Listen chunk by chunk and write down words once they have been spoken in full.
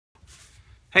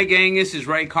Hey gang, this is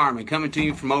Ray Carman coming to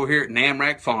you from over here at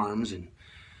Namrack Farms. And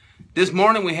this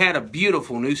morning we had a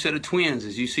beautiful new set of twins,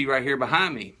 as you see right here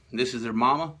behind me. This is their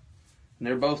mama, and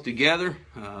they're both together,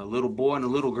 a little boy and a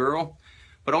little girl.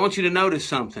 But I want you to notice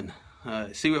something.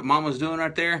 See what mama's doing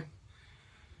right there?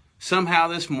 Somehow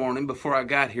this morning, before I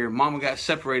got here, mama got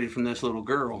separated from this little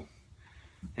girl.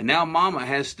 And now mama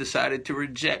has decided to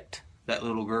reject that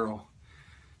little girl.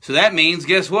 So that means,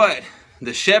 guess what?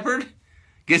 The shepherd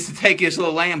gets to take his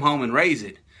little lamb home and raise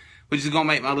it, which is going to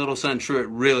make my little son Truett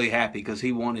really happy because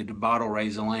he wanted to bottle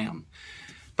raise a lamb.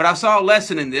 But I saw a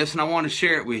lesson in this and I want to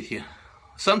share it with you.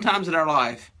 Sometimes in our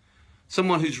life,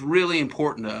 someone who's really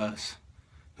important to us,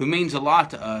 who means a lot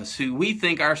to us, who we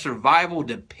think our survival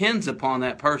depends upon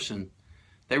that person,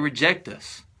 they reject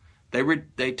us.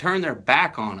 They turn their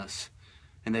back on us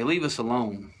and they leave us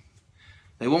alone.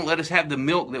 They won't let us have the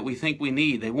milk that we think we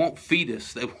need. They won't feed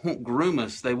us. They won't groom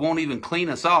us. They won't even clean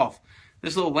us off.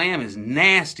 This little lamb is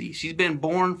nasty. She's been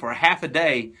born for half a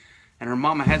day, and her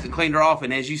mama hasn't cleaned her off.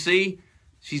 And as you see,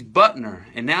 she's butting her,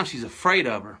 and now she's afraid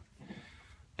of her.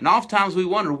 And oftentimes we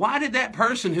wonder, why did that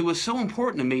person who was so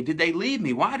important to me, did they leave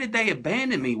me? Why did they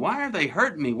abandon me? Why are they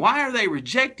hurting me? Why are they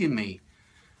rejecting me?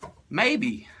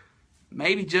 Maybe,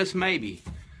 just maybe,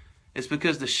 it's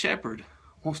because the shepherd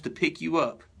wants to pick you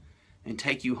up and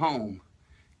take you home,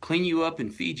 clean you up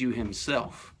and feed you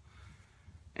himself.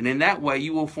 And in that way,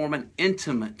 you will form an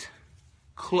intimate,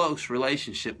 close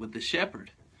relationship with the shepherd.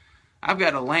 I've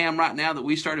got a lamb right now that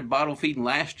we started bottle feeding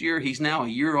last year. He's now a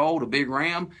year old, a big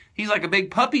ram. He's like a big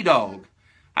puppy dog.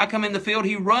 I come in the field,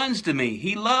 he runs to me.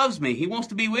 He loves me. He wants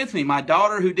to be with me. My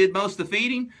daughter, who did most of the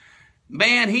feeding,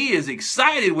 man, he is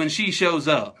excited when she shows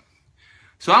up.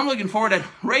 So I'm looking forward to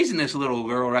raising this little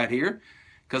girl right here,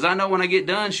 because I know when I get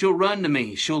done, she'll run to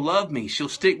me. She'll love me. She'll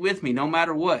stick with me no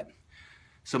matter what.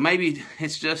 So maybe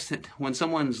it's just that when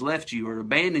someone's left you or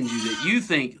abandoned you that you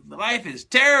think life is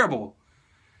terrible.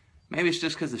 Maybe it's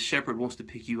just because the shepherd wants to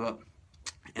pick you up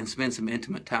and spend some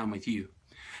intimate time with you.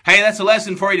 Hey, that's a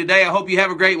lesson for you today. I hope you have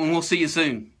a great one. We'll see you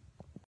soon.